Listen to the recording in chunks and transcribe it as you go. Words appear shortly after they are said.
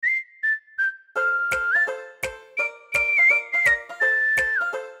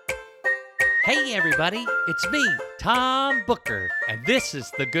Hey everybody, it's me, Tom Booker, and this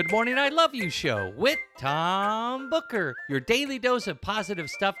is the Good Morning I Love You show with Tom Booker, your daily dose of positive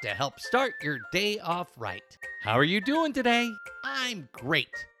stuff to help start your day off right. How are you doing today? I'm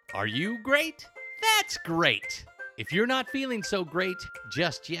great. Are you great? That's great. If you're not feeling so great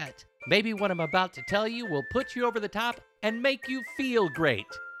just yet, maybe what I'm about to tell you will put you over the top and make you feel great.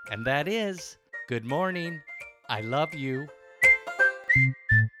 And that is, good morning, I love you.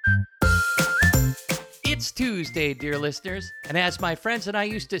 It's Tuesday, dear listeners, and as my friends and I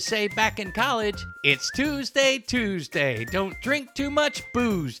used to say back in college, it's Tuesday. Don't drink too much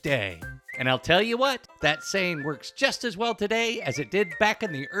booze day. And I'll tell you what, that saying works just as well today as it did back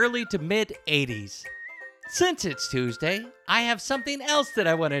in the early to mid 80s. Since it's Tuesday, I have something else that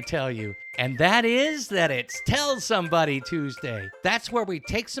I want to tell you, and that is that it's Tell Somebody Tuesday. That's where we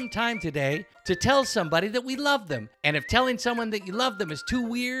take some time today to tell somebody that we love them. And if telling someone that you love them is too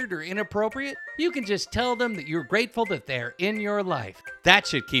weird or inappropriate, you can just tell them that you're grateful that they're in your life. That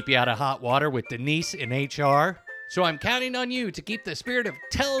should keep you out of hot water with Denise in HR. So I'm counting on you to keep the spirit of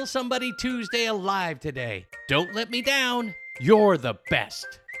Tell Somebody Tuesday alive today. Don't let me down. You're the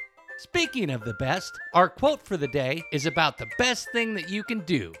best. Speaking of the best, our quote for the day is about the best thing that you can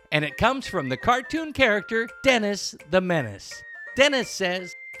do, and it comes from the cartoon character Dennis the Menace. Dennis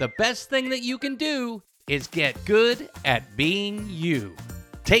says, "The best thing that you can do is get good at being you."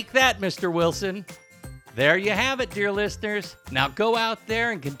 Take that, Mr. Wilson. There you have it, dear listeners. Now go out there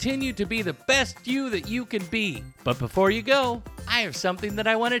and continue to be the best you that you can be. But before you go, I have something that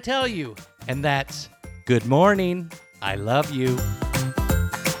I want to tell you, and that's good morning. I love you.